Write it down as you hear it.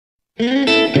We can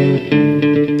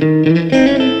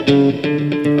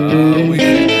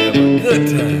have a good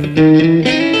time.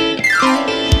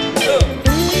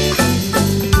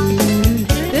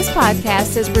 This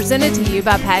podcast is presented to you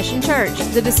by Passion Church,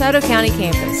 the DeSoto County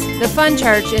campus, the fun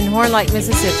church in Horn Lake,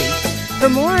 Mississippi. For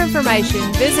more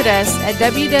information, visit us at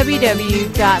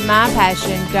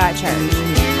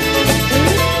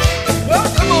www.mypassion.church.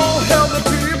 Well, come on, help the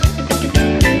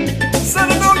people. Said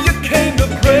I know you came to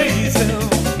praise him.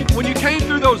 When you came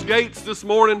through those gates this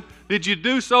morning, did you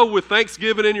do so with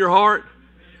thanksgiving in your heart?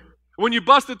 When you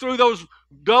busted through those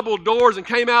double doors and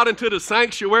came out into the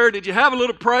sanctuary, did you have a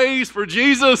little praise for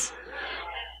Jesus?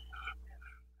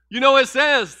 You know, it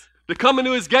says to come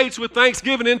into his gates with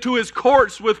thanksgiving, into his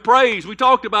courts with praise. We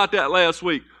talked about that last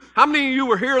week. How many of you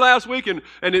were here last week and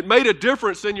it made a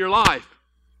difference in your life?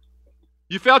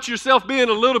 You felt yourself being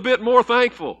a little bit more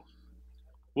thankful.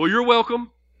 Well, you're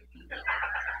welcome.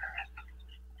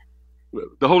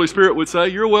 The Holy Spirit would say,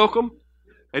 you're welcome.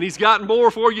 And he's got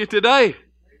more for you today.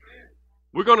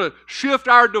 We're going to shift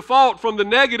our default from the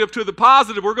negative to the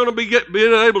positive. We're going to be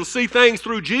being able to see things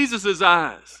through Jesus'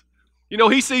 eyes. You know,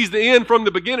 he sees the end from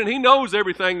the beginning. He knows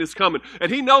everything that's coming.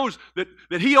 And he knows that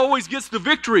he always gets the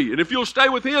victory. And if you'll stay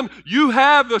with him, you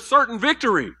have the certain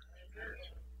victory.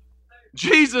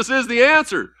 Jesus is the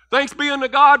answer. Thanks be unto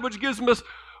God, which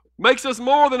makes us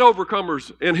more than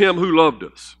overcomers in him who loved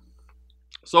us.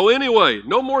 So anyway,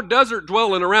 no more desert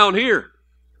dwelling around here.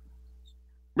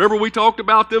 Remember we talked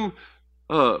about them,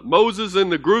 Moses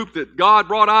and the group that God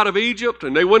brought out of Egypt,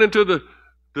 and they went into the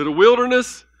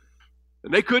wilderness,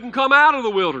 and they couldn't come out of the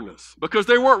wilderness because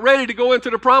they weren't ready to go into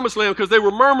the promised land because they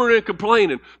were murmuring and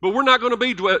complaining. But we're not going to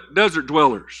be desert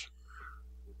dwellers.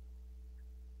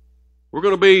 We're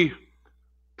going to be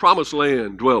promised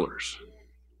land dwellers.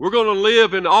 We're going to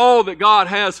live in all that God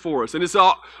has for us. And it's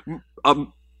a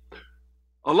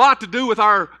lot to do with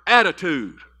our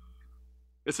attitude.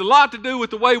 It's a lot to do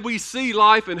with the way we see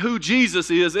life and who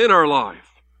Jesus is in our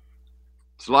life.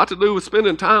 It's a lot to do with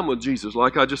spending time with Jesus,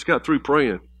 like I just got through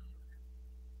praying.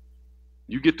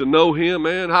 You get to know him,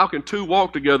 man. How can two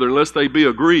walk together unless they be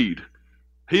agreed?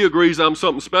 He agrees I'm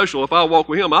something special. If I walk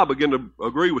with him, I begin to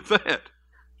agree with that.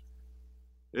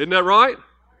 Isn't that right?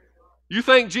 You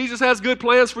think Jesus has good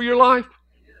plans for your life?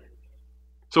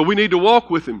 So we need to walk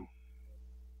with him.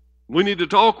 We need to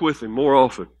talk with him more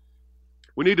often.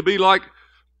 We need to be like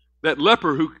that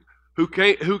leper who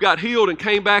got healed and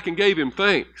came back and gave him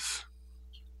thanks.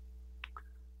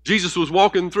 Jesus was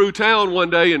walking through town one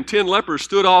day and 10 lepers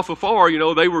stood off afar. You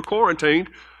know, they were quarantined,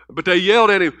 but they yelled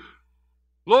at him,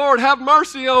 "Lord, have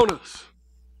mercy on us."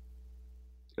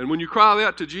 And when you cry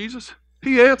that to Jesus,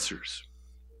 he answers.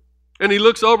 And he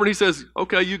looks over and he says,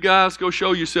 "Okay, you guys go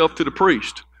show yourself to the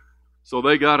priest." So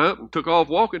they got up and took off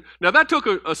walking. Now that took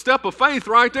a step of faith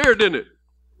right there, didn't it?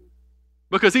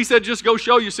 Because he said, just go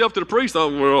show yourself to the priest.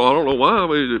 Well, I don't know why,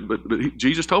 but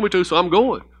Jesus told me to, so I'm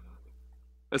going.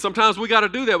 And sometimes we got to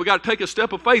do that. We got to take a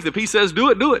step of faith. If he says do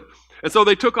it, do it. And so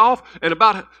they took off, and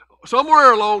about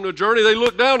somewhere along the journey, they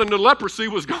looked down and the leprosy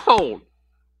was gone.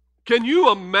 Can you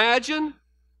imagine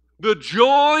the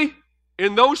joy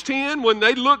in those 10 when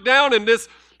they looked down and this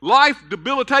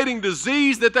life-debilitating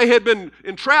disease that they had been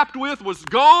entrapped with was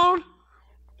gone?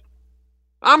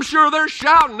 I'm sure they're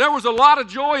shouting. There was a lot of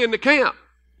joy in the camp.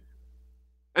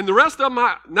 And the rest of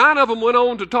them, 9 of them went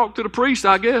on to talk to the priest,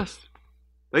 I guess.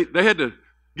 They had to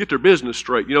get their business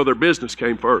straight. You know, their business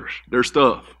came first, their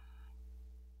stuff.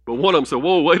 But one of them said,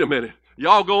 "Whoa, wait a minute.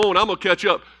 Y'all go on, I'm going to catch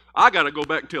up. I got to go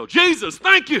back and tell Jesus,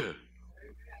 thank you."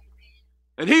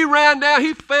 And he ran down,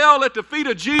 he fell at the feet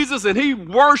of Jesus, and he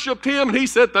worshiped him, and he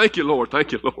said, "Thank you, Lord.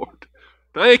 Thank you, Lord.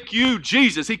 Thank you,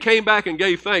 Jesus." He came back and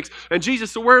gave thanks. And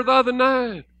Jesus said, "Where are the other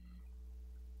 9?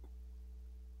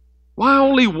 Why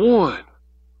only one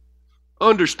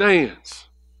understands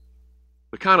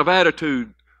the kind of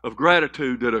attitude of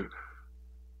gratitude that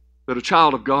a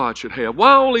child of God should have?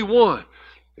 Why only one?"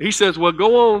 He says, "Well,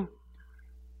 go on.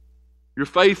 Your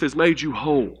faith has made you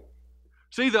whole."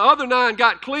 See, the other 9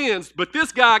 got cleansed, but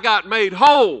this guy got made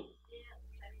whole.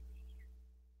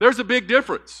 There's a big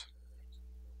difference.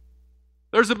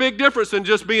 There's a big difference in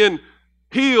just being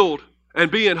healed and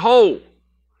being whole.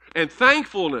 And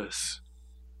thankfulness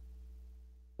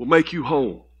will make you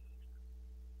whole.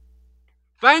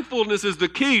 Thankfulness is the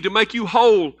key to make you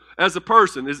whole as a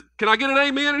person. Can I get an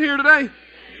amen in here today?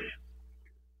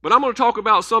 But I'm going to talk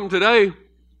about something today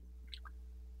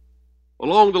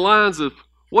along the lines of,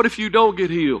 what if you don't get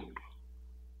healed?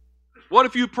 What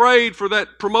if you prayed for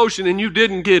that promotion and you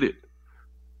didn't get it?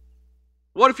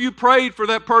 What if you prayed for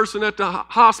that person at the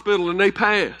hospital and they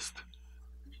passed?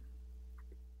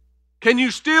 Can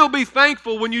you still be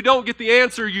thankful when you don't get the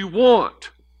answer you want?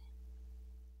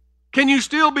 Can you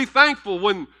still be thankful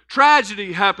when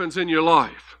tragedy happens in your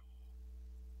life?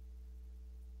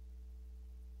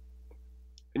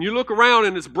 And you look around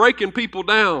and it's breaking people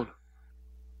down.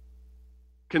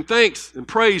 Can thanks and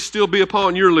praise still be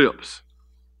upon your lips?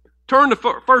 Turn to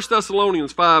 1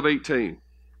 Thessalonians 5:18.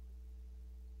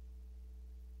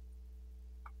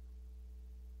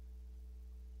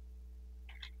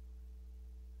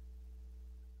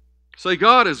 Say,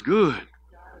 God is good.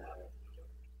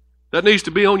 That needs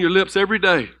to be on your lips every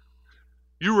day.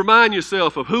 You remind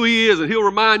yourself of who He is, and He'll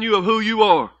remind you of who you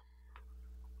are.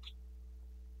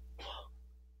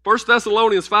 1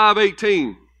 Thessalonians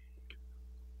 5:18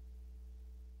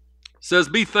 says,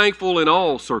 be thankful in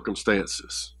all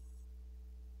circumstances.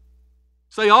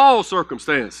 Say all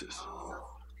circumstances.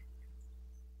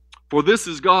 For this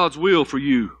is God's will for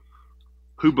you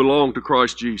who belong to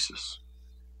Christ Jesus.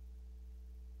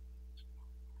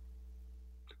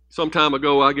 Some time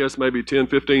ago, I guess maybe 10,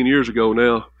 15 years ago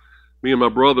now, me and my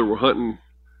brother were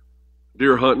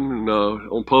deer hunting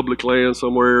on public land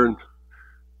somewhere. And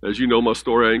as you know my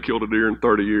story, I ain't killed a deer in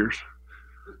 30 years.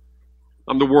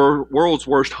 I'm the world's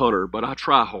worst hunter, but I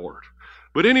try hard.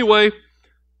 But anyway,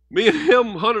 me and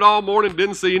him hunted all morning,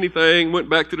 didn't see anything, went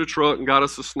back to the truck and got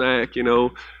us a snack, and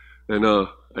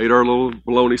ate our little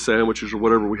bologna sandwiches or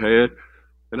whatever we had.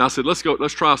 And I said, let's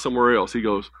try somewhere else. He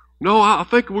goes, no, I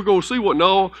think we're going to see what,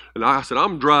 no. And I said,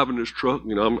 I'm driving this truck,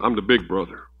 I'm the big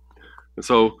brother. And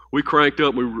so we cranked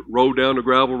up, we rode down the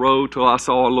gravel road till I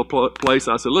saw a little place.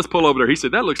 I said, let's pull over there. He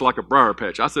said, that looks like a briar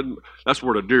patch. I said, that's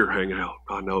where the deer hang out.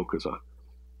 I know, because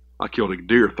I killed a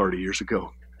deer 30 years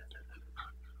ago.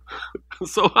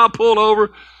 So I pulled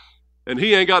over, and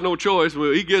he ain't got no choice.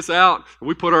 Well, he gets out, and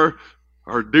we put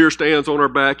our deer stands on our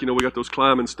back. We got those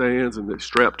climbing stands, and they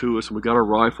strapped to us, and we got our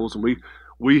rifles, and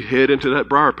we head into that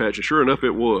briar patch, and sure enough,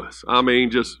 it was. I mean,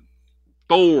 just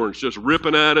thorns just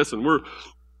ripping at us, and we're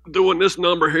doing this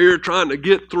number here, trying to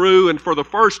get through, and for the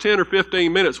first 10 or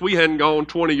 15 minutes, we hadn't gone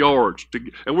 20 yards,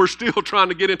 and we're still trying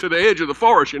to get into the edge of the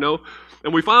forest,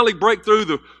 and we finally break through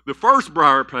the first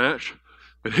briar patch,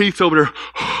 and Heath's over there,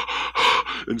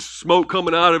 and smoke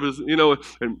coming out of his,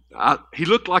 and he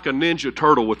looked like a ninja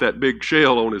turtle with that big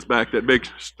shell on his back,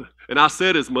 and I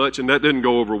said as much, and that didn't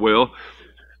go over well.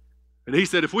 And he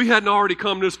said, if we hadn't already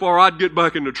come this far, I'd get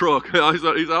back in the truck. He said,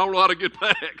 I don't know how to get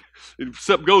back,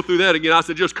 except go through that again. I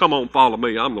said, just come on, follow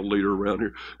me. I'm the leader around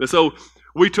here. And so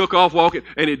we took off walking,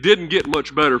 and it didn't get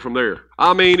much better from there.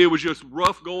 I mean, it was just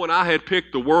rough going. I had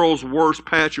picked the world's worst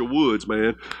patch of woods,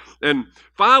 man. And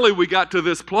finally we got to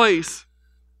this place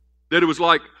that it was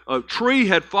like a tree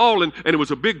had fallen, and it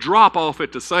was a big drop off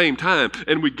at the same time.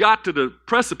 And we got to the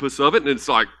precipice of it, and it's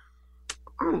like,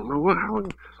 I don't know what.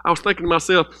 I was thinking to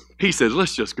myself, he says,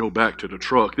 let's just go back to the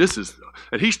truck.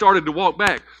 And he started to walk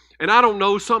back. And I don't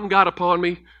know, something got upon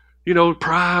me,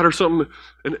 pride or something.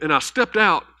 And I stepped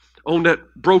out on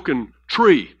that broken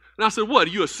tree. And I said, what,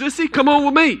 are you a sissy? Come on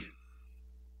with me.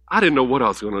 I didn't know what I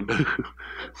was going to do.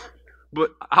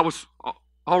 But I was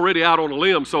already out on a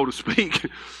limb, so to speak.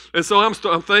 And so I'm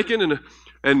thinking,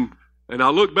 and I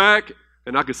look back,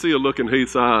 and I could see a look in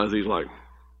Heath's eyes. He's like,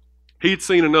 he'd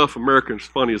seen enough America's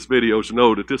Funniest Videos to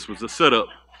know that this was a setup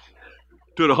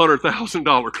to the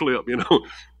 $100,000 clip,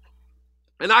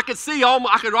 And I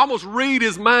could almost read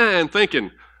his mind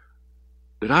thinking,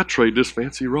 did I trade this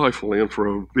fancy rifle in for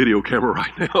a video camera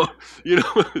right now?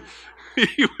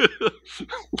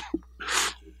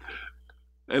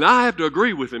 And I have to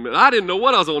agree with him. I didn't know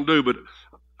what I was going to do, but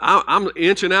I'm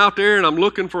inching out there, and I'm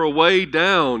looking for a way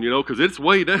down, because it's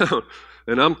way down.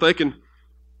 And I'm thinking,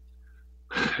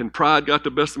 and pride got the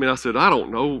best of me. I said, I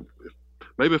don't know.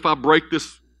 Maybe if I break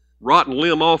this rotten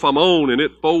limb off I'm on and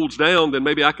it folds down, then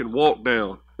maybe I can walk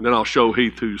down. And then I'll show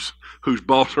Heath who's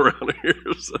boss around here.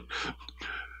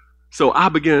 So I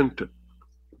began to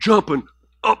jumping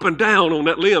up and down on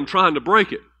that limb trying to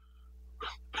break it.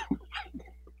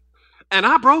 And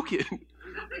I broke it.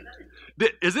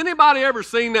 Has anybody ever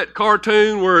seen that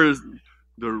cartoon where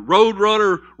the road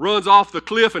runner runs off the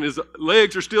cliff and his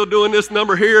legs are still doing this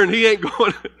number here and he ain't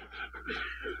going?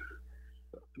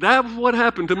 That was what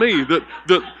happened to me.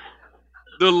 The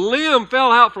limb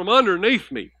fell out from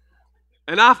underneath me.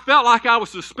 And I felt like I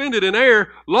was suspended in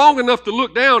air long enough to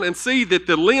look down and see that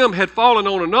the limb had fallen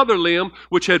on another limb,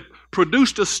 which had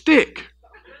produced a stick,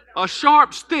 a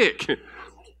sharp stick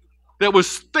that was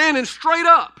standing straight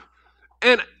up.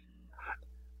 And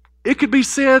it could be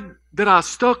said that I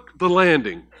stuck the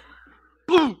landing.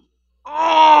 Boom!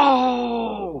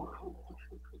 Oh!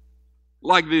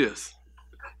 Like this.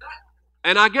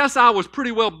 And I guess I was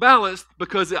pretty well balanced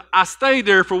because I stayed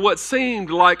there for what seemed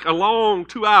like a long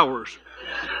 2 hours.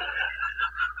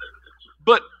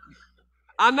 But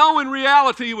I know in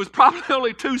reality it was probably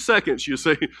only 2 seconds, you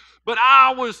see. But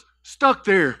I was stuck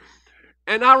there.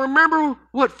 And I remember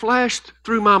what flashed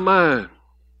through my mind.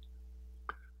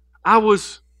 I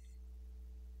was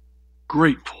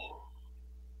grateful.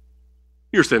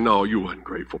 You're saying, no, you wasn't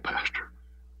grateful, Pastor.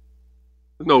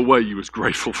 There's no way you was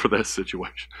grateful for that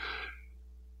situation.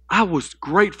 I was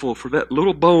grateful for that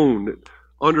little bone that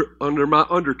under my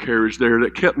undercarriage there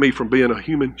that kept me from being a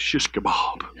human shish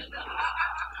kebab.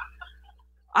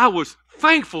 I was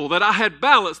thankful that I had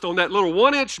balanced on that little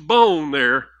 1-inch bone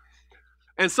there.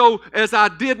 And so as I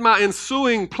did my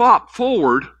ensuing plop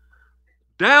forward,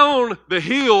 down the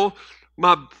hill,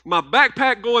 my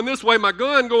backpack going this way, my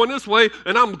gun going this way,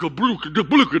 and I'm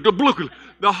the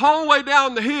whole way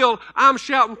down the hill, I'm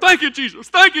shouting, thank you, Jesus,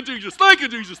 thank you, Jesus, thank you,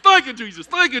 Jesus, thank you, Jesus,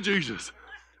 thank you, Jesus.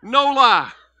 No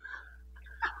lie.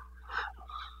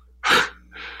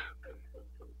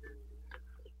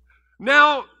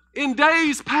 Now, in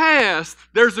days past,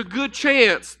 there's a good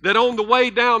chance that on the way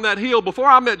down that hill, before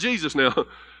I met Jesus now,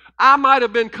 I might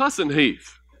have been cussing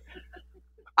Heath.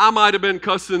 I might have been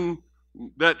cussing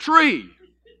that tree.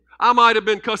 I might have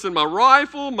been cussing my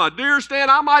rifle, my deer stand.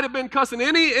 I might have been cussing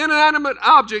any inanimate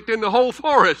object in the whole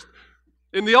forest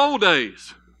in the old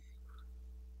days.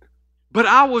 But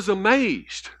I was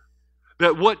amazed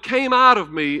that what came out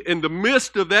of me in the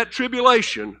midst of that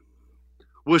tribulation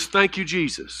was thank you,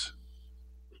 Jesus.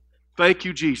 Thank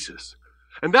you, Jesus.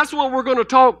 And that's what we're going to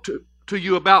talk to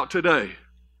you about today,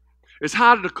 is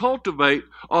how to cultivate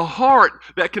a heart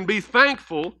that can be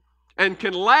thankful and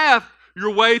can laugh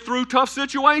your way through tough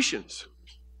situations.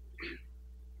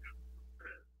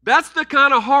 That's the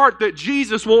kind of heart that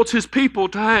Jesus wants his people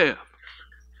to have.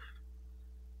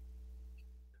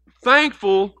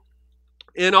 Thankful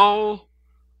in all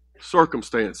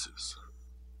circumstances.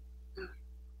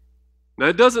 Now,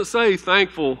 it doesn't say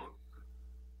thankful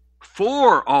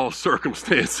for all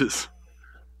circumstances.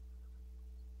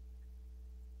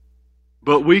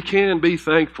 But we can be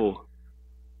thankful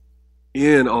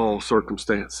in all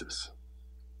circumstances.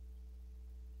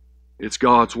 It's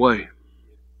God's way.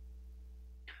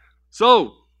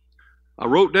 So, I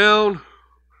wrote down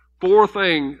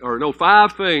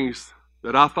 5 things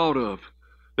that I thought of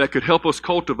that could help us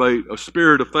cultivate a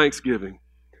spirit of thanksgiving,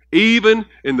 even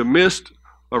in the midst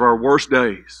of our worst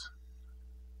days,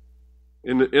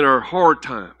 in our hard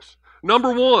times.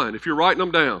 Number 1, if you're writing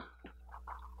them down,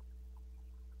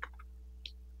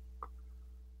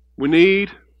 we need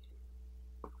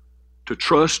to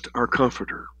trust our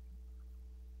Comforter.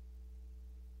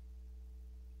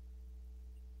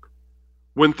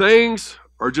 When things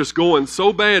are just going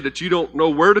so bad that you don't know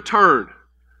where to turn,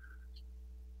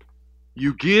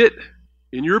 you get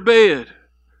in your bed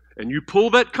and you pull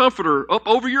that comforter up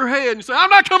over your head and you say, I'm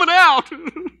not coming out.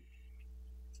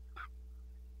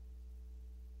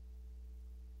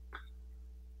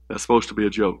 That's supposed to be a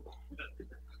joke.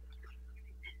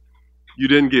 You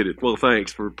didn't get it. Well,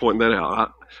 thanks for pointing that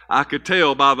out. I could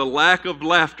tell by the lack of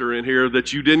laughter in here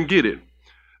that you didn't get it.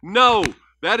 No,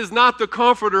 that is not the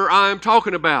comforter I am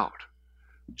talking about.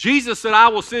 Jesus said, I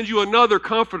will send you another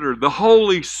comforter, the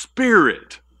Holy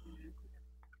Spirit.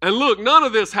 And look, none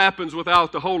of this happens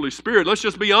without the Holy Spirit. Let's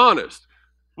just be honest.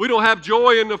 We don't have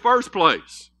joy in the first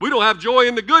place. We don't have joy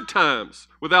in the good times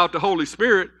without the Holy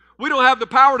Spirit. We don't have the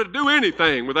power to do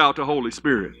anything without the Holy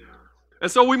Spirit. And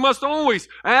so we must always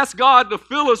ask God to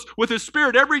fill us with His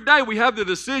Spirit. Every day we have the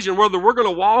decision whether we're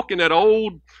going to walk in that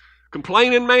old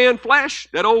complaining man flesh,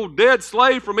 that old dead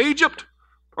slave from Egypt,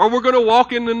 or we're going to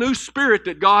walk in the new spirit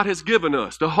that God has given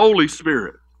us, the Holy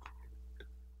Spirit,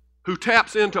 who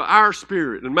taps into our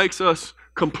spirit and makes us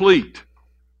complete.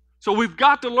 So we've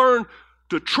got to learn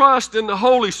to trust in the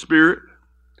Holy Spirit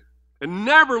and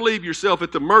never leave yourself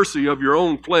at the mercy of your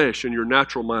own flesh and your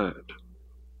natural mind.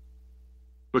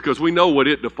 Because we know what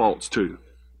it defaults to.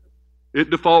 It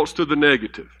defaults to the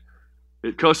negative.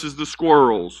 It cusses the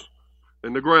squirrels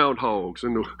and the groundhogs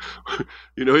and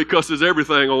it cusses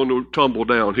everything on the tumble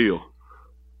downhill.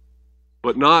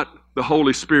 But not the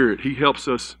Holy Spirit. He helps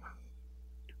us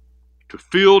to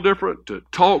feel different, to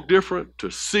talk different, to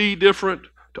see different,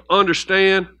 to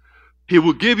understand. He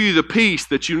will give you the peace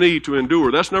that you need to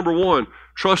endure. That's number 1.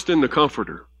 Trust in the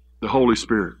Comforter, the Holy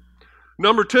Spirit.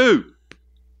 Number 2,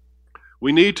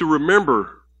 we need to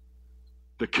remember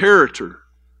the character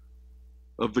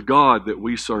of the God that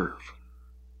we serve.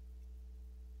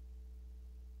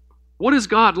 What is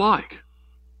God like?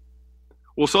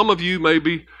 Well, some of you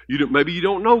maybe you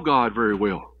don't know God very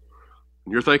well.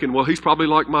 And you're thinking, well, He's probably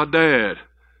like my dad.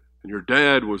 and your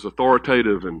dad was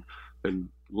authoritative and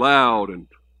loud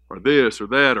or this or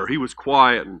that, or he was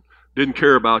quiet and didn't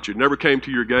care about you, never came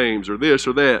to your games, or this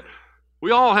or that.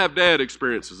 We all have dad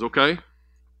experiences, okay?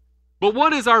 But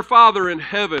what is our Father in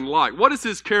heaven like? What is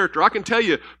his character? I can tell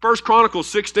you, 1 Chronicles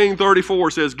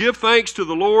 16:34 says, "Give thanks to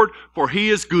the Lord, for he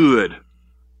is good."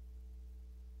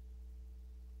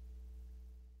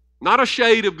 Not a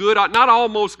shade of good, not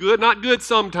almost good, not good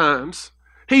sometimes.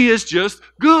 He is just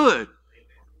good.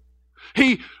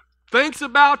 He thinks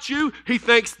about you. He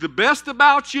thinks the best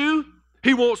about you.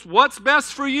 He wants what's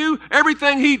best for you.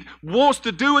 Everything he wants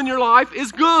to do in your life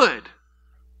is good.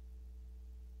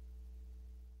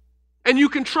 And you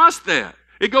can trust that.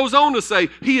 It goes on to say,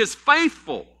 he is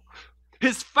faithful.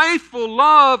 His faithful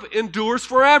love endures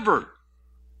forever.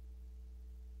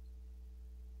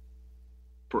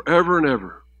 Forever and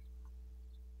ever.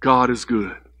 God is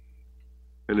good.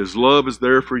 And his love is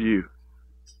there for you.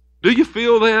 Do you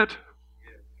feel that?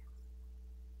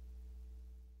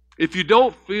 If you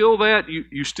don't feel that,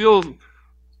 you still,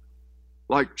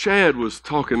 like Chad was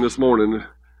talking this morning,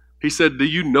 he said, do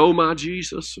you know my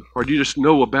Jesus? Or do you just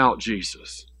know about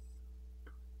Jesus?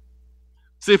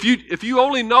 See, if you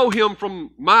only know him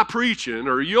from my preaching,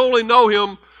 or you only know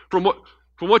him from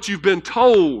what you've been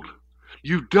told,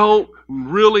 you don't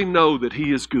really know that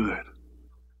he is good.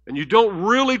 And you don't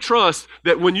really trust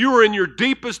that when you are in your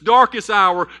deepest, darkest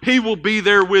hour, he will be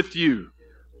there with you.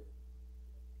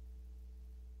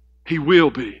 He will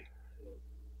be.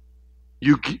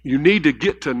 You need to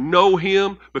get to know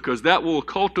him, because that will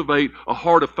cultivate a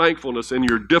heart of thankfulness in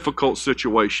your difficult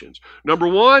situations. Number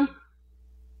one,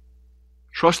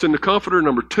 trust in the Comforter.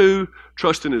 Number two,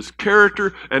 trust in his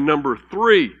character. And number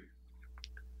three,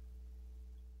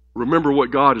 remember what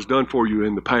God has done for you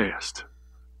in the past.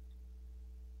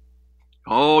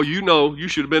 Oh, you know, you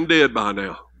should have been dead by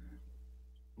now.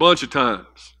 Bunch of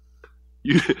times.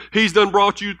 He's done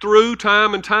brought you through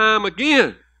time and time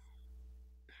again.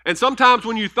 And sometimes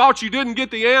when you thought you didn't get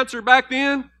the answer back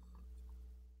then,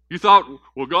 you thought,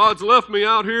 well, God's left me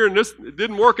out here and this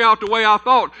didn't work out the way I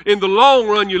thought. In the long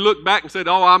run, you look back and said,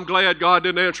 oh, I'm glad God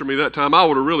didn't answer me that time. I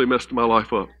would have really messed my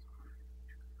life up.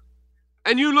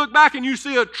 And you look back and you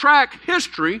see a track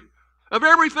history of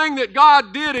everything that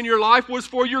God did in your life was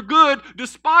for your good,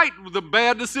 despite the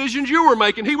bad decisions you were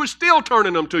making. He was still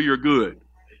turning them to your good.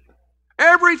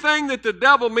 Everything that the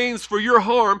devil means for your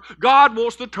harm, God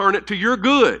wants to turn it to your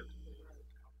good.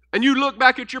 And you look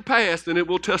back at your past and it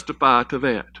will testify to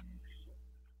that.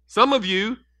 Some of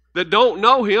you that don't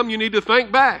know him, you need to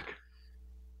think back.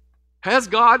 Has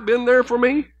God been there for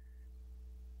me?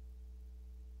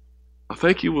 I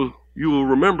think you will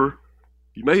remember.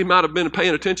 You might have been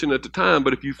paying attention at the time,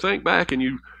 but if you think back and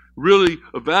you really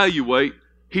evaluate,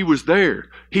 he was there.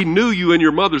 He knew you in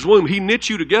your mother's womb. He knit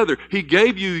you together. He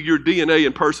gave you your DNA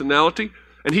and personality,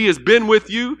 and he has been with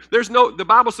you. The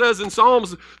Bible says in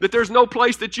Psalms that there's no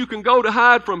place that you can go to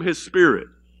hide from his spirit.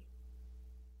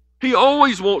 He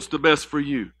always wants the best for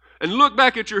you. And look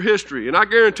back at your history, and I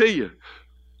guarantee you,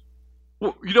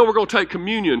 we're going to take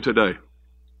communion today.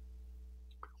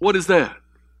 What is that?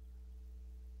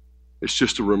 It's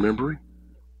just a remembering.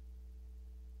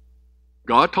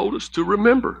 God told us to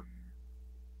remember.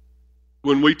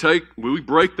 When we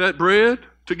break that bread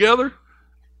together,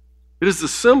 it is a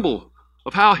symbol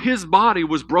of how his body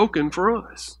was broken for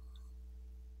us.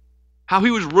 How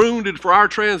he was wounded for our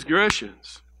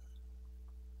transgressions.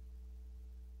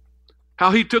 How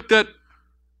he took that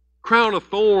crown of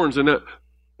thorns and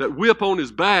that whip on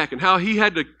his back, and how he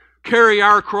had to carry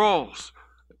our cross,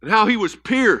 and how he was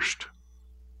pierced.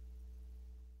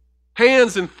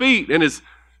 Hands and feet, and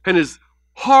his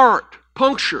heart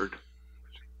punctured.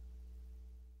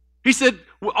 He said,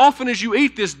 often as you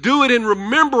eat this, do it in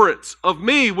remembrance of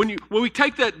me. When we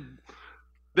take that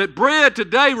bread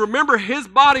today, remember his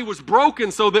body was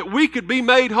broken so that we could be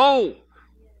made whole.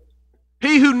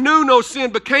 He who knew no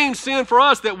sin became sin for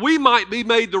us, that we might be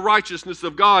made the righteousness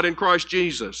of God in Christ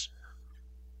Jesus.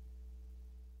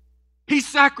 He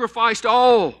sacrificed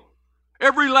all.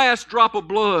 Every last drop of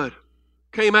blood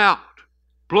came out.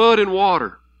 Blood and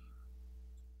water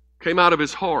came out of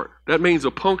his heart. That means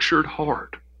a punctured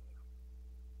heart.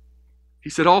 He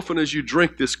said, often as you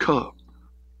drink this cup,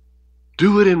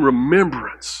 do it in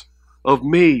remembrance of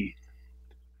me.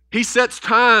 He sets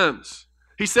times.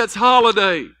 He sets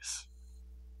holidays,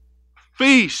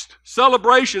 feasts,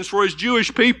 celebrations for his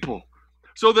Jewish people,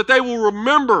 so that they will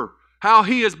remember how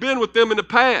he has been with them in the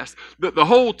past. The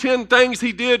whole 10 things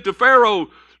he did to Pharaoh,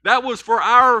 that was for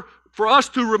us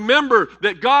to remember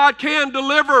that God can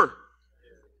deliver.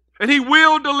 And He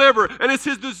will deliver. And it's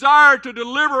His desire to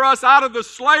deliver us out of the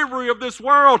slavery of this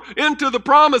world into the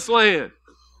promised land.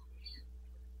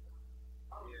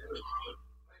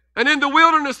 And in the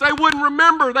wilderness, they wouldn't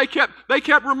remember. They kept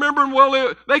remembering,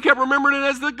 they kept remembering it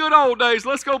as the good old days.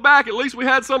 Let's go back. At least we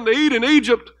had something to eat in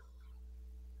Egypt.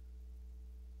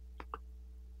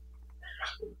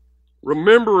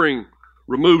 Remembering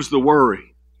removes the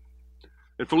worry.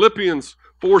 In Philippians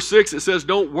 4:6, it says,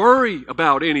 don't worry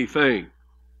about anything.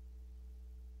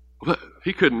 But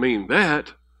he couldn't mean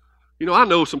that. You know, I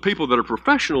know some people that are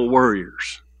professional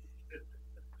worriers.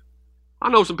 I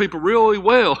know some people really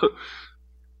well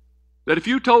that if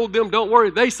you told them don't worry,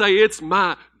 they say it's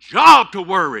my job to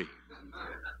worry.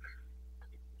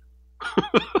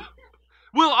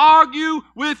 We'll argue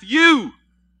with you.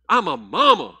 I'm a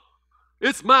mama.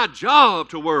 It's my job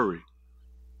to worry.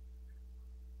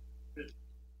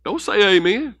 Don't say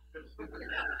amen.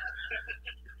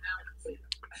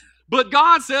 But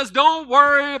God says don't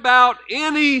worry about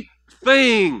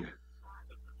anything.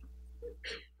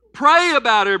 Pray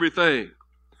about everything.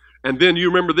 And then you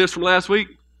remember this from last week?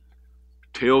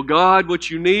 Tell God what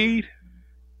you need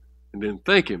and then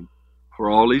thank Him for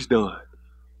all He's done.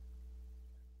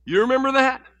 You remember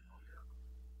that?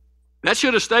 That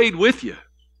should have stayed with you,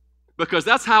 because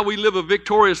that's how we live a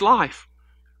victorious life.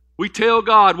 We tell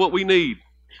God what we need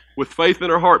with faith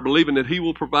in our heart, believing that He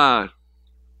will provide.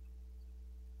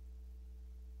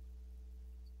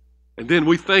 And then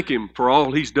we thank Him for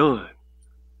all He's done.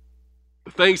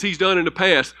 The things He's done in the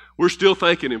past, we're still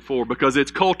thanking Him for, because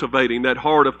it's cultivating that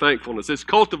heart of thankfulness. It's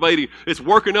cultivating, it's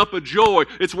working up a joy.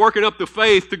 It's working up the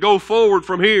faith to go forward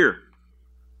from here.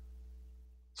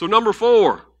 So number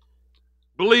 4,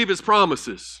 believe His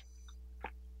promises.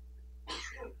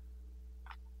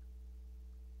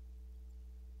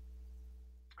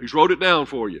 He's wrote it down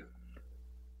for you.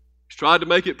 He's tried to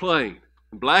make it plain,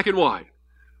 in black and white.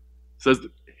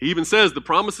 He even says the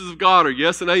promises of God are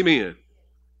yes and amen.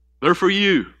 They're for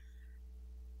you.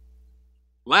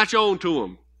 Latch on to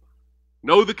them.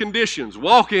 Know the conditions.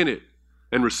 Walk in it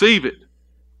and receive it.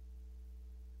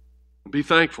 And be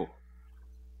thankful.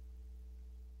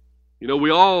 You know, we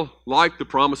all like the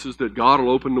promises that God will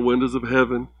open the windows of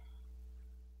heaven.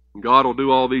 And God will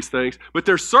do all these things. But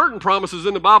there's certain promises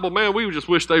in the Bible, man, we just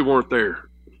wish they weren't there.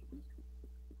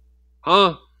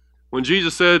 Huh? When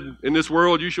Jesus said, in this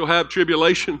world you shall have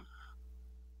tribulation,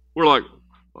 we're like,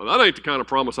 well, that ain't the kind of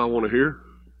promise I want to hear.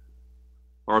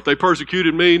 Or if they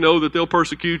persecuted me, know that they'll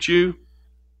persecute you.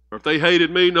 Or if they hated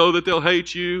me, know that they'll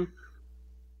hate you.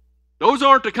 Those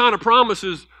aren't the kind of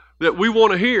promises that we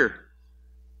want to hear.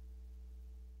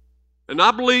 And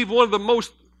I believe one of the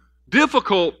most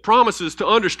difficult promises to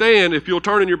understand, if you'll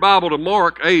turn in your Bible to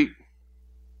Mark 8,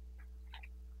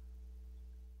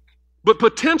 but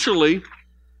potentially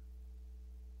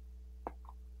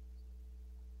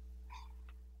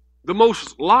the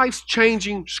most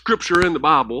life-changing scripture in the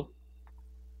Bible,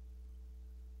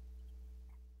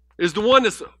 is the one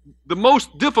that's the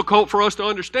most difficult for us to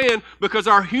understand, because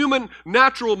our human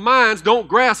natural minds don't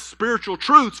grasp spiritual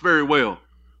truths very well.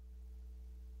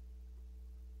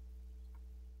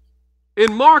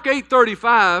 In Mark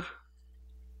 8:35,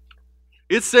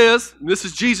 it says, and this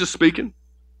is Jesus speaking,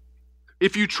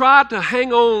 if you tried to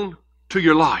hang on to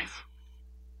your life.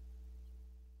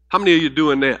 How many of you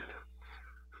doing that?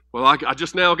 Well, I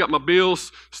just now got my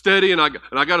bills steady, and I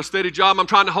got a steady job. I'm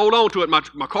trying to hold on to it.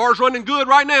 My car's running good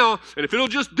right now, and if it'll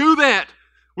just do that,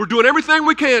 we're doing everything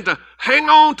we can to hang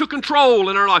on to control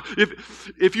in our life.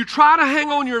 If you try to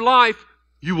hang on your life,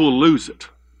 you will lose it.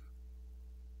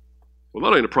 Well,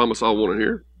 that ain't a promise I want to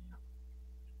hear.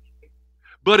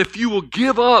 But if you will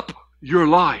give up your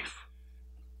life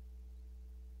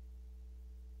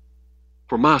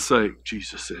for my sake,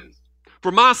 Jesus says,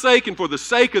 for my sake and for the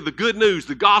sake of the good news,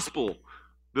 the gospel,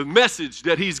 the message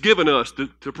that He's given us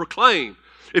to proclaim,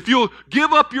 if you'll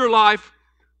give up your life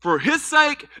for His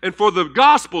sake and for the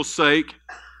gospel's sake,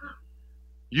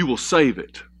 you will save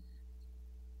it.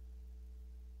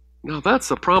 Now, that's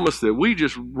a promise that we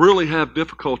just really have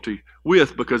difficulty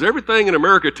with, because everything in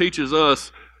America teaches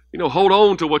us, hold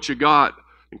on to what you got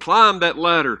and climb that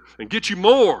ladder and get you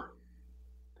more.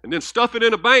 And then stuff it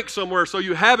in a bank somewhere so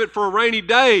you have it for a rainy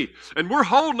day. And we're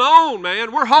holding on,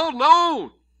 man. We're holding on.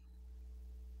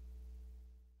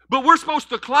 But we're supposed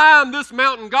to climb this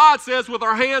mountain, God says, with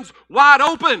our hands wide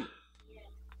open.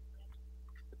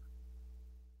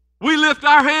 We lift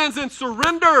our hands and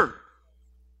surrender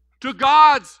to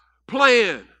God's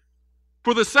plan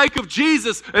for the sake of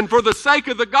Jesus and for the sake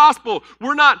of the gospel.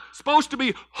 We're not supposed to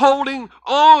be holding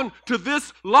on to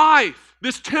this life,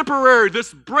 this temporary,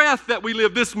 this breath that we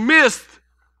live, this mist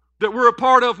that we're a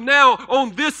part of now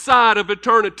on this side of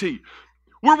eternity.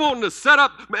 We're wanting to set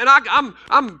up, man,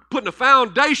 I'm putting a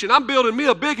foundation. I'm building me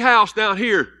a big house down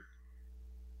here.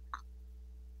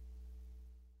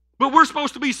 But we're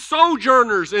supposed to be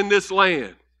sojourners in this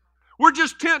land. We're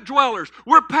just tent dwellers.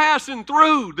 We're passing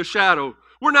through the shadow.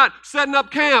 We're not setting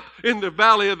up camp in the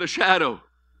valley of the shadow.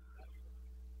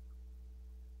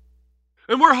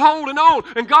 And we're holding on.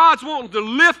 And God's wanting to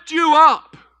lift you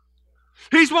up.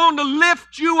 He's wanting to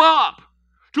lift you up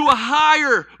to a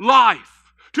higher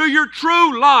life, to your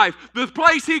true life, the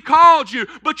place He called you.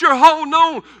 But you're holding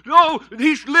on. Oh,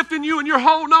 He's lifting you and you're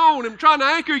holding on and trying to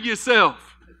anchor yourself.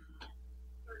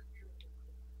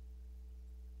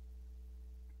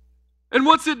 And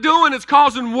what's it doing? It's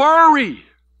causing worry.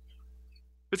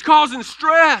 It's causing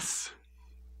stress.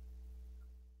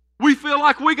 We feel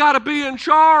like we got to be in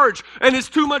charge, and it's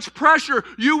too much pressure.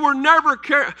 You were never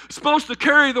supposed to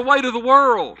carry the weight of the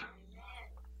world.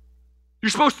 You're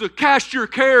supposed to cast your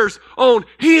cares on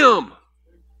Him.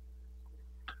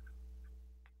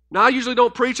 Now, I usually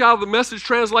don't preach out of the Message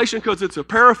translation because it's a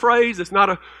paraphrase. It's not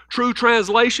a true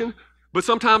translation. But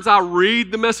sometimes I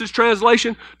read the Message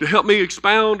translation to help me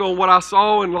expound on what I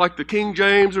saw in like the King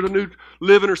James or the New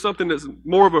Living or something that's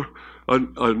more of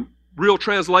a real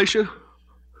translation.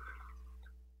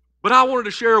 But I wanted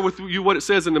to share with you what it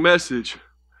says in the Message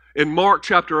in Mark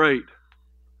chapter 8,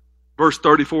 verse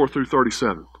 34 through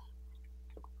 37.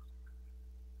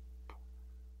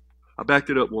 I backed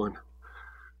it up one.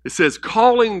 It says,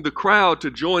 calling the crowd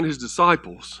to join His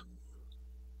disciples,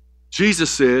 Jesus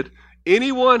said,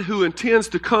 anyone who intends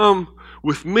to come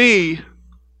with me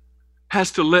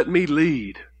has to let me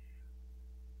lead.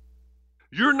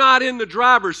 You're not in the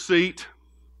driver's seat.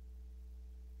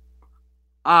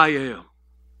 I am.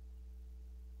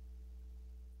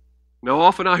 Now,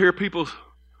 often I hear people,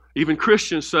 even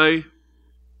Christians, say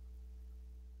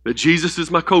that Jesus is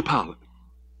my co-pilot.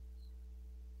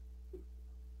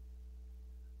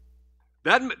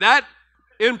 That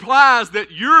implies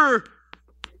that you're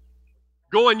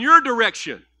going your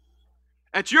direction,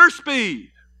 at your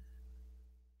speed,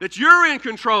 that you're in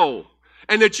control,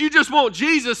 and that you just want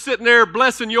Jesus sitting there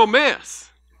blessing your mess.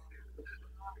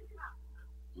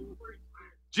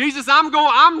 Jesus,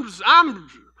 I'm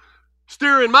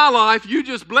steering my life, you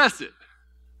just bless it.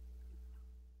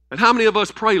 And how many of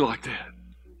us pray like that?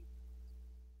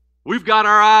 We've got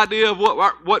our idea of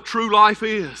what true life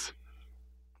is,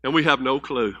 and we have no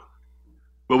clue.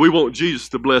 But we want Jesus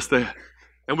to bless that.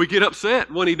 And we get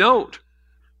upset when He don't.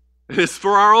 And it's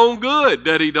for our own good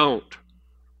that He don't.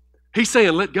 He's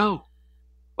saying, let go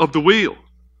of the wheel.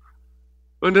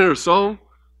 Wasn't there a song?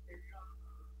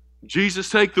 Jesus,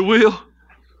 take the wheel.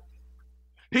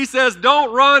 He says,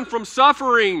 don't run from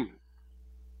suffering.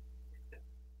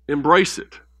 Embrace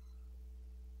it.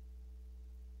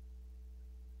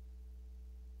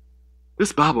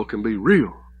 This Bible can be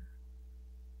real.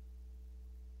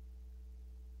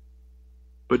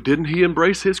 But didn't He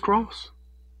embrace His cross?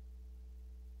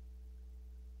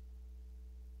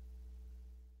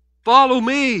 Follow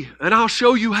me and I'll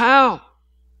show you how.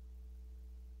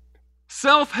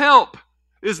 Self-help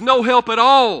is no help at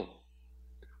all.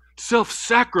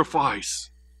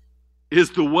 Self-sacrifice is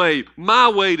the way, my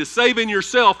way to saving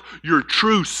yourself, your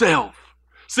true self.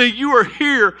 See, you are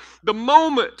here the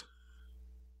moment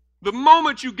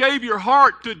you gave your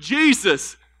heart to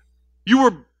Jesus, you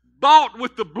were bought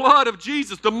with the blood of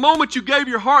Jesus. The moment you gave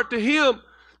your heart to Him,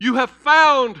 you have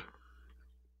found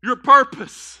your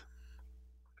purpose.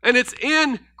 And it's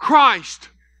in Christ.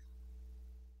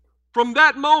 From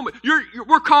that moment,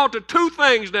 we're called to two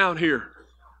things down here.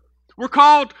 We're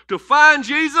called to find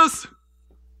Jesus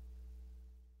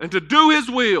and to do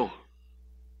His will.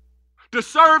 To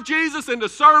serve Jesus and to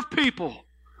serve people.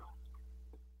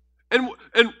 And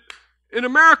in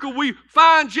America, we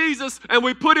find Jesus and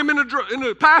we put Him in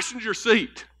the passenger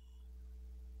seat.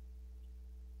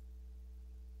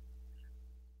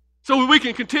 So we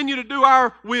can continue to do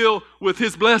our will with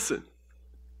His blessing.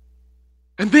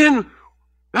 And then,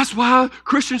 that's why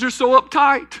Christians are so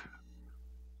uptight.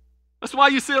 That's why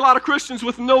you see a lot of Christians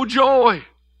with no joy.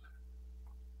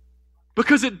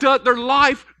 Because their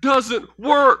life doesn't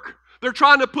work. They're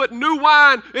trying to put new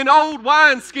wine in old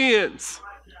wineskins.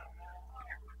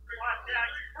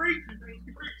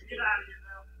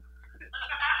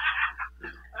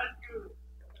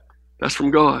 That's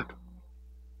from God.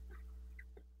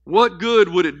 What good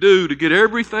would it do to get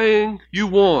everything you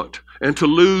want and to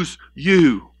lose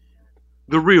you,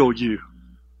 the real you?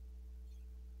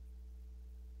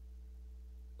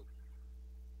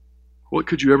 What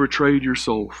could you ever trade your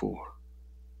soul for?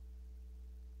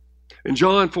 In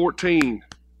John 14,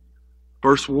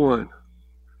 verse 1,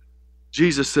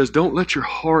 Jesus says, don't let your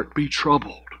heart be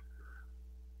troubled.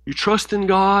 You trust in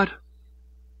God,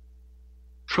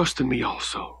 trust in me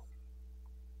also.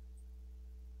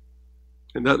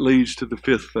 And that leads to the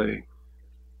fifth thing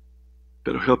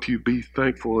that'll help you be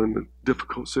thankful in the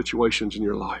difficult situations in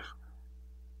your life.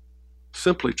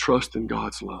 Simply trust in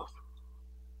God's love.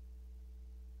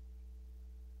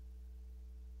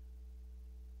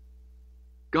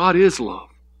 God is love.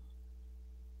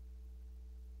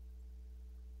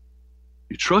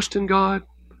 You trust in God,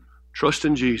 trust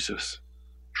in Jesus,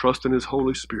 trust in His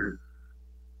Holy Spirit.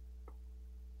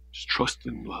 Just trust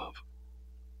in love.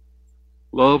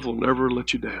 Love will never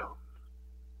let you down.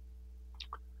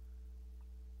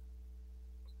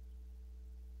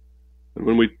 And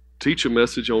when we teach a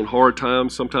message on hard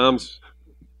times, sometimes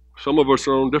some of us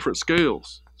are on different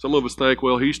scales. Some of us think,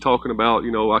 well, he's talking about,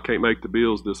 I can't make the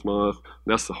bills this month.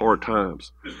 And that's the hard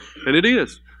times. And it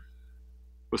is.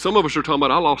 But some of us are talking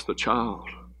about, I lost a child.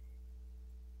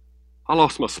 I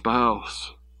lost my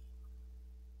spouse.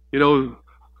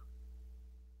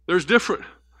 There's different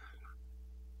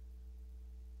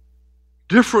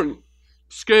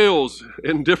scales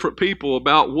in different people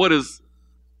about what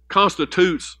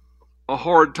constitutes a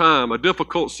hard time, a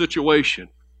difficult situation.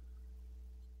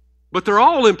 But they're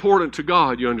all important to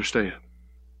God, you understand.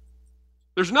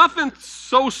 There's nothing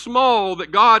so small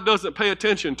that God doesn't pay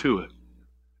attention to it.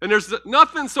 And there's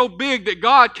nothing so big that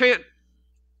God can't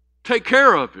take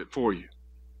care of it for you.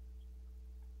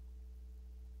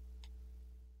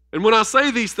 And when I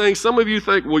say these things, some of you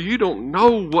think, well, you don't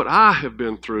know what I have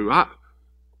been through. I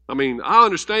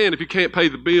understand if you can't pay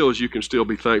the bills, you can still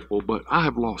be thankful, but I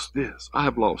have lost this. I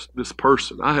have lost this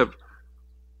person.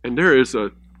 And there is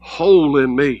a hole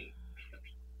in me.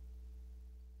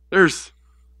 There's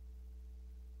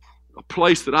a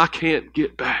place that I can't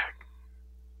get back.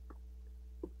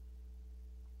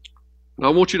 And I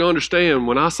want you to understand,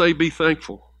 when I say be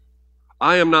thankful,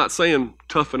 I am not saying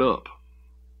toughen up.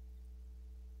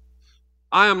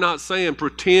 I am not saying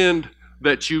pretend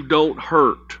that you don't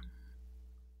hurt.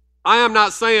 I am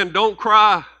not saying don't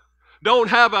cry. Don't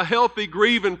have a healthy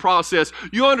grieving process.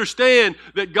 You understand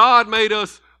that God made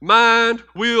us mind,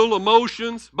 will,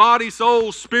 emotions, body,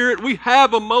 soul, spirit. We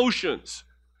have emotions.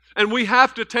 And we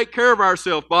have to take care of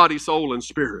ourselves, body, soul, and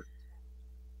spirit.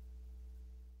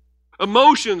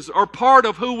 Emotions are part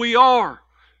of who we are.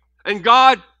 And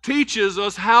God teaches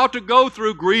us how to go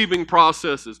through grieving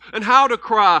processes and how to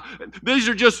cry. These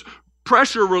are just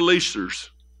pressure releasers.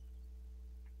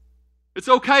 It's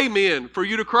okay, men, for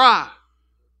you to cry.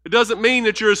 It doesn't mean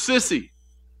that you're a sissy.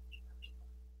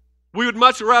 We would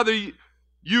much rather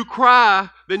you cry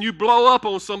than you blow up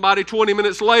on somebody 20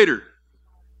 minutes later.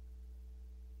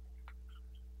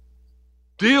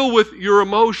 Deal with your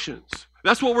emotions.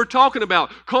 That's what we're talking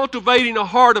about. Cultivating a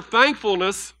heart of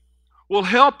thankfulness will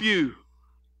help you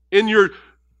in your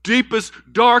deepest,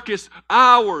 darkest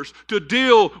hours to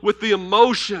deal with the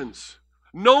emotions.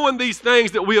 Knowing these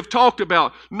things that we have talked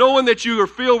about, knowing that you are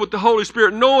filled with the Holy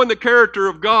Spirit, knowing the character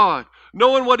of God,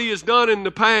 knowing what He has done in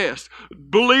the past,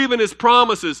 believing His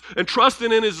promises, and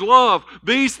trusting in His love,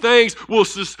 these things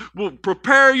will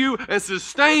prepare you and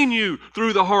sustain you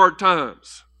through the hard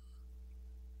times.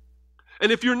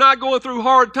 And if you're not going through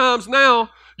hard times now,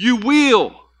 you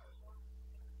will.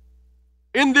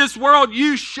 In this world,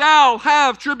 you shall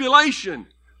have tribulation.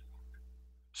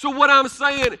 So what I'm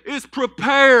saying is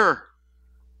prepare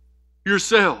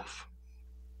yourself.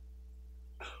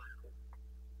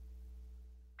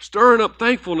 Stirring up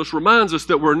thankfulness reminds us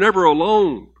that we're never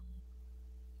alone.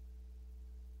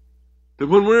 That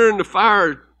when we're in the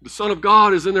fire, the Son of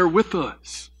God is in there with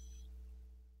us.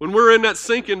 When we're in that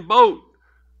sinking boat,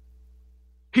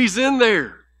 He's in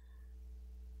there.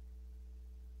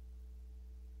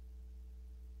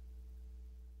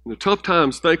 In the tough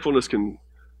times, thankfulness can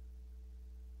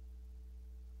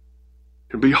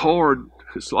be hard.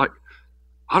 It's like,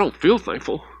 I don't feel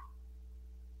thankful.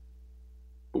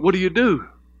 But what do?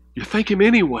 You thank Him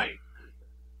anyway.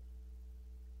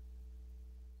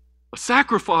 A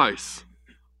sacrifice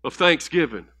of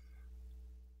thanksgiving.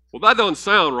 Well, that doesn't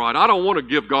sound right. I don't want to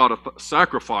give God a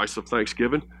sacrifice of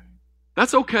thanksgiving.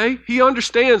 That's okay. He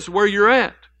understands where you're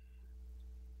at.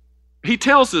 He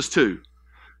tells us to.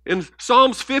 In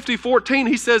Psalms 50:14,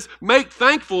 He says, make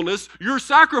thankfulness your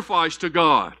sacrifice to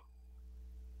God.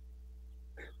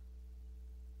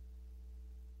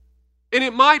 And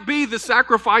it might be the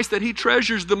sacrifice that He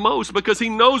treasures the most because He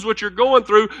knows what you're going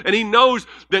through and He knows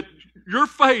that your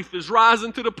faith is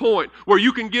rising to the point where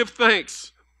you can give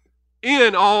thanks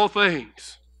in all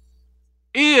things.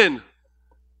 In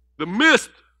the midst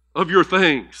of your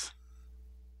things.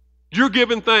 You're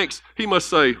giving thanks. He must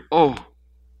say, oh,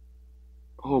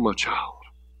 Oh, my child.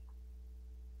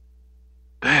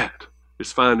 That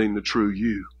is finding the true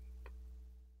you.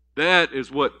 That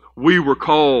is what we were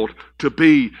called to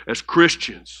be as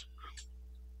Christians.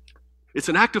 It's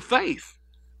an act of faith.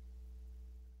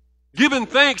 Giving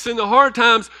thanks in the hard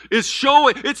times is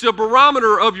showing, it's a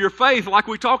barometer of your faith like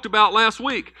we talked about last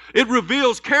week. It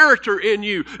reveals character in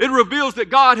you. It reveals that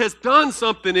God has done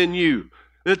something in you,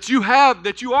 that you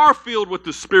are filled with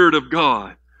the Spirit of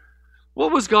God.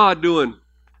 What was God doing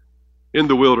in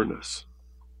the wilderness?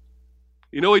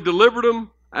 You know, He delivered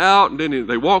them out, and then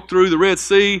they walked through the Red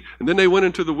Sea, and then they went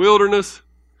into the wilderness.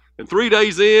 And 3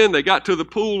 days in, they got to the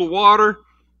pool of water,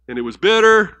 and it was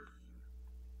bitter.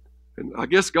 And I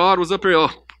guess God was up there, oh,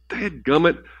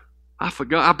 dadgummit, I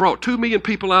forgot. I brought 2 million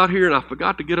people out here, and I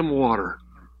forgot to get them water.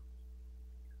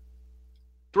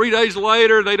 3 days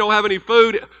later, they don't have any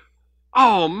food.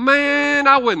 Oh, man,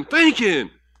 I wasn't thinking.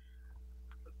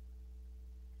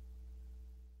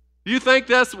 Do you think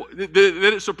that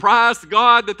it surprised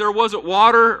God that there wasn't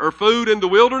water or food in the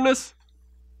wilderness?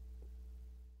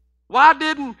 Why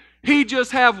didn't He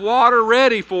just have water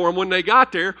ready for them when they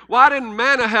got there? Why didn't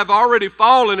manna have already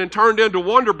fallen and turned into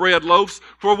Wonder Bread loaves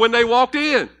for when they walked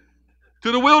in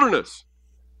to the wilderness?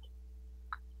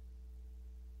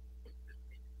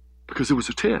 Because it was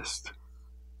a test.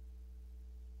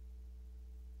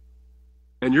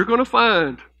 And you're going to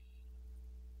find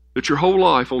that your whole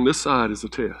life on this side is a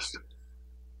test.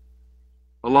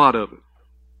 A lot of it.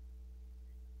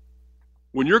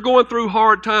 When you're going through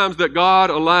hard times that God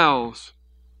allows,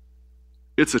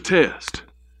 it's a test.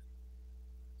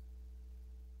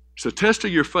 It's a test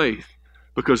of your faith,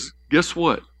 because guess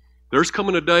what? There's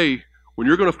coming a day when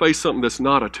you're going to face something that's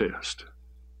not a test.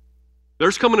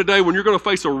 There's coming a day when you're going to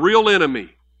face a real enemy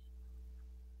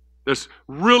that's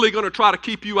really going to try to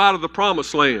keep you out of the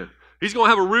promised land. He's going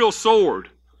to have a real sword,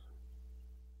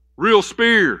 real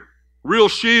spear, real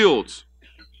shields,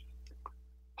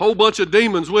 whole bunch of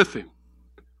demons with him.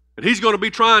 And he's going to be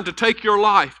trying to take your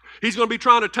life. He's going to be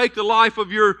trying to take the life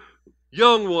of your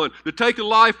young one, to take the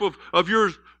life of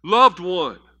your loved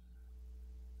one.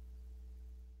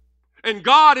 And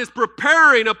God is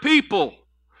preparing a people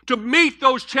to meet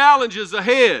those challenges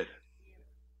ahead.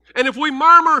 And if we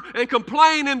murmur and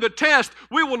complain in the test,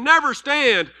 we will never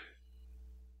stand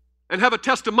and have a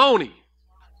testimony.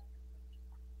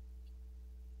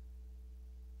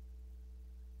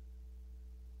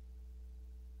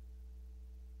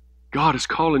 God is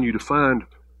calling you to find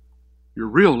your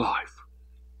real life.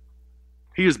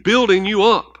 He is building you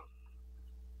up.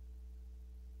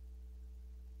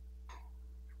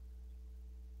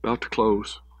 About to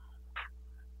close.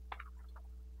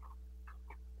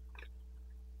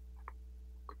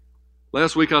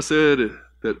 Last week I said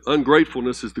that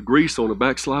ungratefulness is the grease on a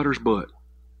backslider's butt.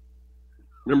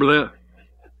 Remember that?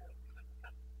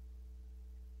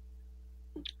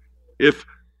 If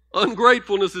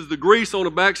ungratefulness is the grease on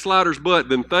a backslider's butt,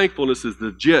 then thankfulness is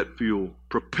the jet fuel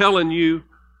propelling you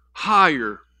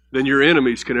higher than your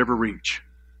enemies can ever reach.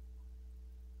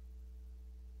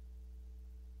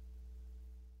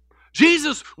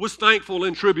 Jesus was thankful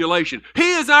in tribulation.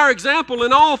 He is our example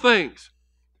in all things.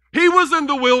 He was in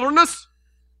the wilderness.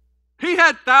 He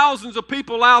had thousands of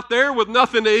people out there with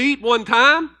nothing to eat one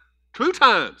time, 2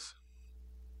 times.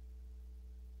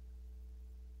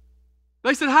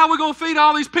 They said, how are we going to feed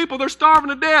all these people? They're starving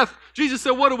to death. Jesus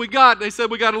said, what do we got? They said,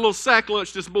 we got a little sack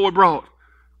lunch this boy brought.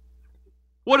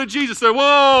 What did Jesus say?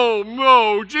 Whoa,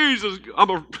 no, Jesus.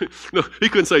 No, he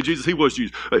couldn't say Jesus. He was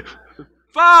Jesus. Hey,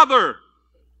 Father,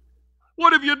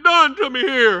 what have you done to me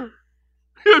here?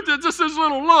 Just this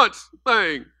little lunch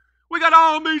thing. We got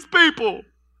all these people.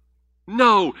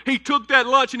 No, he took that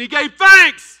lunch and he gave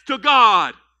thanks to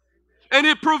God. And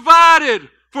it provided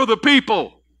for the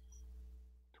people.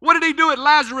 What did he do at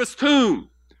Lazarus' tomb?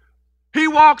 He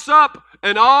walks up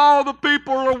and all the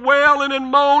people are wailing and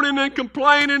moaning and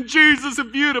complaining. Jesus,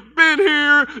 if you'd have been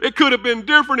here, it could have been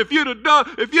different. If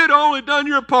you'd only done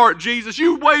your part, Jesus,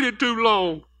 you waited too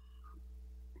long.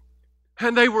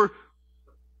 And they were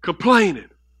complaining.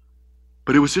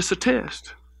 But it was just a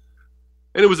test.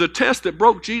 And it was a test that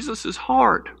broke Jesus'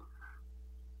 heart.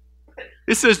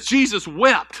 It says Jesus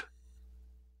wept.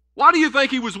 Why do you think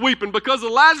he was weeping? Because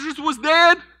Lazarus was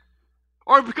dead?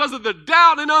 Or because of the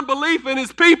doubt and unbelief in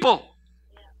his people?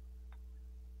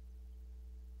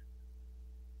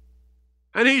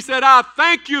 And he said, I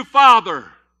thank you, Father,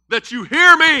 that you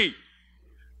hear me.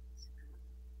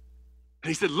 And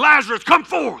he said, Lazarus, come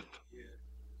forth.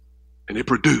 And it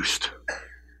produced.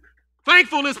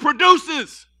 Thankfulness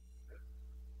produces.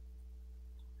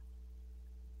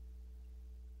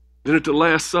 Then at the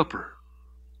Last Supper,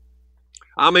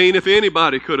 I mean, if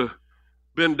anybody could have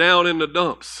been down in the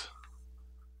dumps.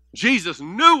 Jesus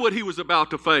knew what he was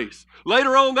about to face.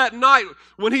 Later on that night,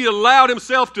 when he allowed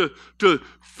himself to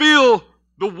feel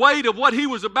the weight of what he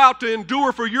was about to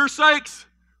endure for your sakes,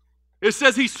 it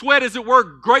says he sweat, as it were,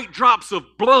 great drops of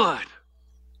blood.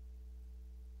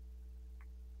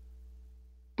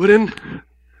 But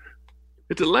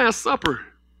at the Last Supper,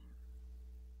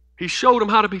 he showed them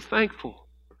how to be thankful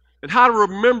and how to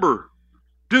remember.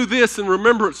 Do this in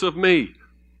remembrance of me.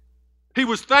 He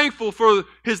was thankful for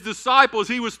his disciples.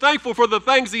 He was thankful for the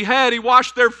things he had. He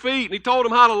washed their feet, and he told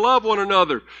them how to love one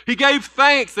another. He gave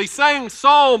thanks. They sang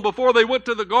psalm before they went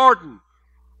to the garden.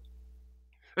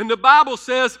 And the Bible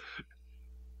says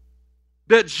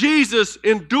that Jesus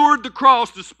endured the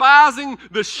cross, despising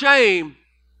the shame,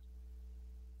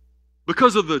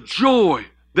 because of the joy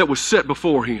that was set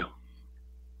before him.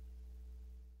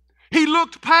 He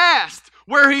looked past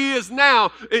where he is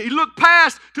now. He looked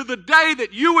past to the day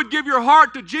that you would give your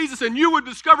heart to Jesus and you would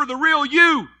discover the real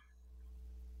you.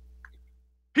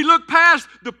 He looked past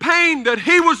the pain that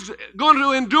he was going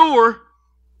to endure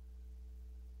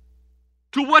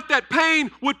to what that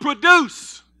pain would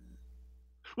produce,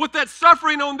 what that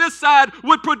suffering on this side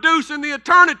would produce in the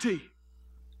eternity.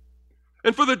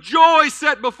 And for the joy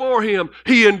set before him,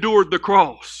 he endured the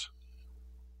cross.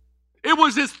 It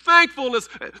was his thankfulness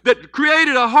that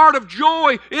created a heart of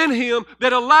joy in him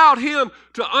that allowed him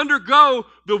to undergo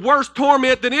the worst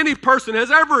torment that any person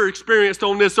has ever experienced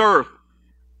on this earth.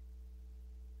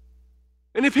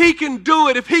 And if he can do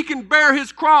it, if he can bear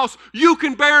his cross, you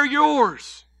can bear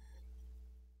yours.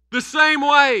 The same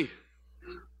way.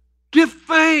 Give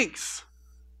thanks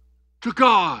to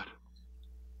God.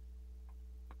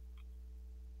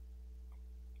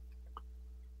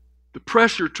 The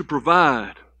pressure to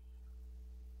provide,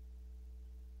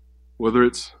 whether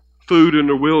it's food in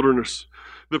the wilderness,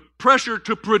 the pressure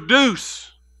to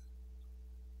produce,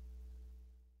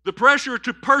 the pressure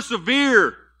to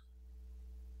persevere,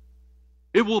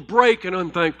 it will break an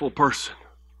unthankful person.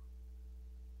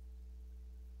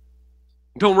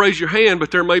 Don't raise your hand,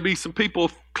 but there may be some people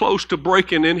close to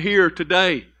breaking in here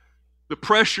today. The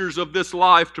pressures of this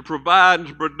life to provide and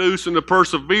to produce and to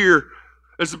persevere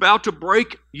is about to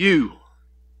break you.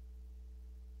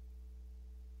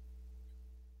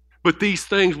 But these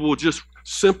things will just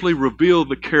simply reveal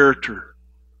the character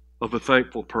of a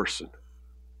thankful person.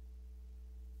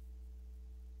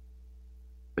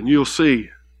 And you'll see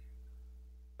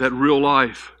that real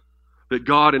life that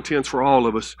God intends for all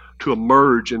of us to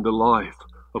emerge in the life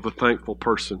of a thankful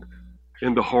person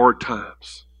in the hard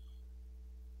times.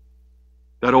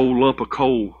 That old lump of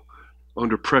coal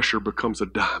under pressure becomes a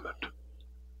diamond.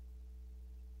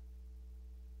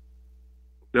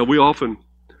 Now, we often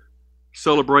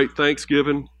celebrate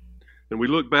Thanksgiving, and we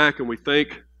look back and we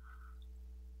think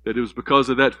that it was because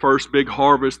of that first big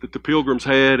harvest that the Pilgrims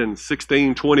had in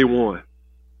 1621.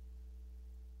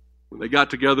 When they got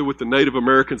together with the Native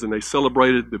Americans and they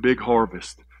celebrated the big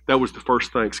harvest. That was the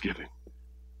first Thanksgiving.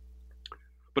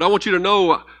 But I want you to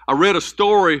know, I read a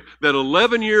story that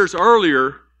 11 years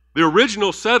earlier, the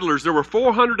original settlers, there were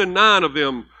 409 of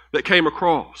them that came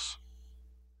across.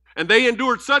 And they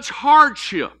endured such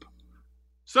hardship,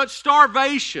 such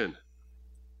starvation,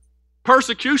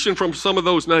 persecution from some of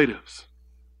those natives,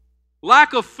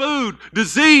 lack of food,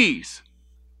 disease,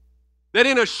 that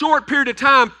in a short period of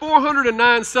time,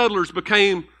 409 settlers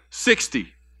became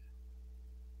 60.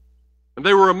 And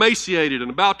they were emaciated and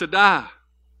about to die.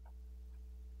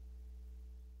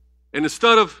 And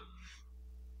instead of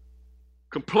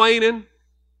complaining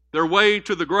their way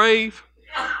to the grave,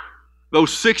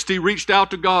 those 60 reached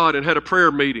out to God and had a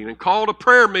prayer meeting and called a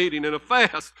prayer meeting and a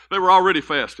fast. They were already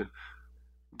fasting.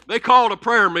 They called a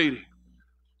prayer meeting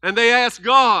and they asked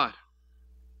God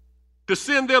to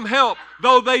send them help,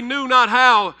 though they knew not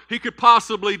how he could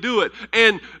possibly do it.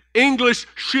 And English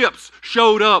ships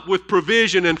showed up with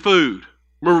provision and food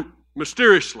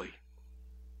mysteriously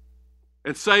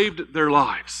and saved their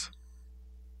lives.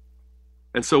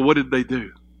 And so what did they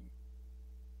do?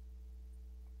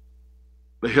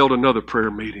 They held another prayer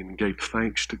meeting and gave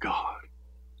thanks to God.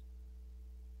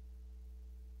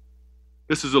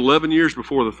 This is 11 years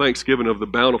before the Thanksgiving of the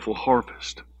bountiful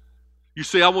harvest. You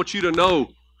see, I want you to know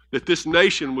that this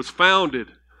nation was founded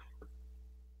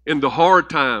in the hard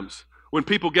times. When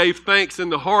people gave thanks in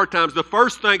the hard times, the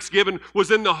first Thanksgiving was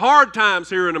in the hard times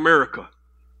here in America.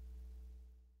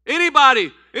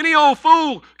 Anybody, any old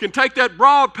fool can take that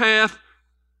broad path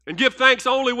and give thanks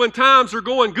only when times are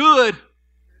going good.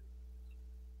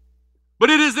 But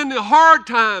it is in the hard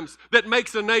times that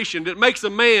makes a nation, that makes a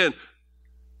man,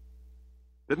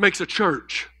 that makes a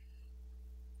church.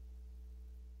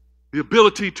 The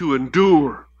ability to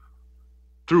endure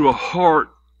through a heart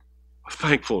of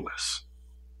thankfulness.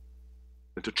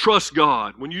 And to trust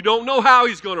God when you don't know how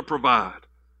He's going to provide.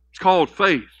 It's called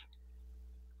faith.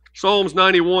 Psalms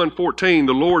 91:14,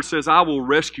 the Lord says, I will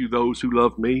rescue those who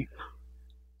love me.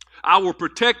 I will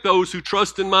protect those who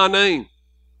trust in my name.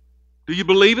 Do you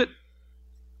believe it?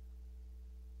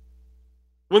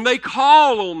 When they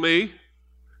call on me,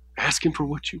 ask Him for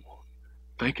what you want.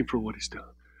 Thank Him for what He's done.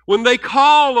 When they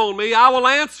call on me, I will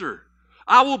answer.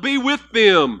 I will be with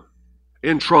them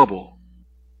in trouble.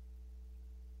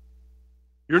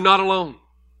 You're not alone.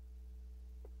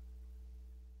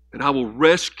 And I will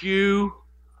rescue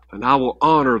and I will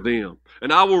honor them.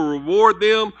 And I will reward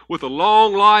them with a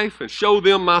long life and show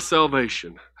them my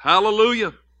salvation.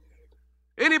 Hallelujah.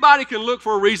 Anybody can look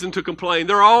for a reason to complain.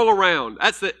 They're all around.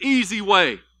 That's the easy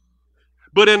way.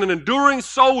 But an enduring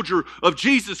soldier of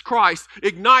Jesus Christ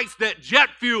ignites that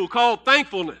jet fuel called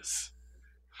thankfulness.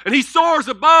 And he soars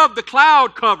above the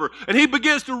cloud cover and he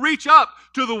begins to reach up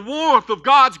to the warmth of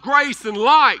God's grace and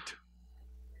light.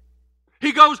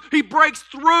 He breaks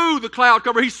through the cloud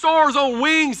cover. He soars on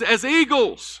wings as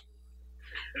eagles.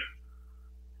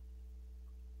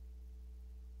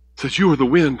 Says, you are the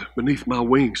wind beneath my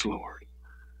wings, Lord.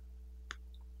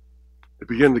 They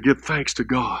begin to give thanks to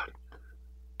God.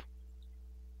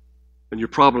 And your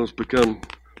problems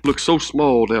look so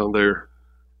small down there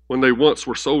when they once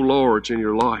were so large in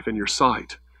your life and your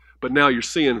sight. But now you're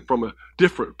seeing from a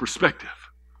different perspective.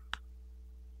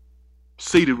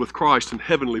 Seated with Christ in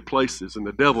heavenly places, and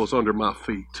the devil's under my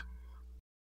feet.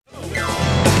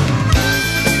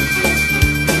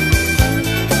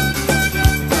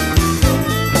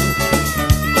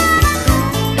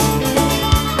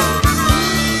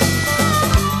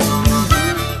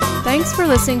 Thanks for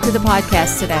listening to the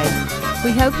podcast today.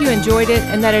 We hope you enjoyed it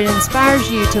and that it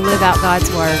inspires you to live out God's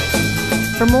Word.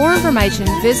 For more information,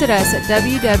 visit us at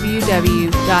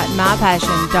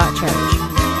www.mypassion.church.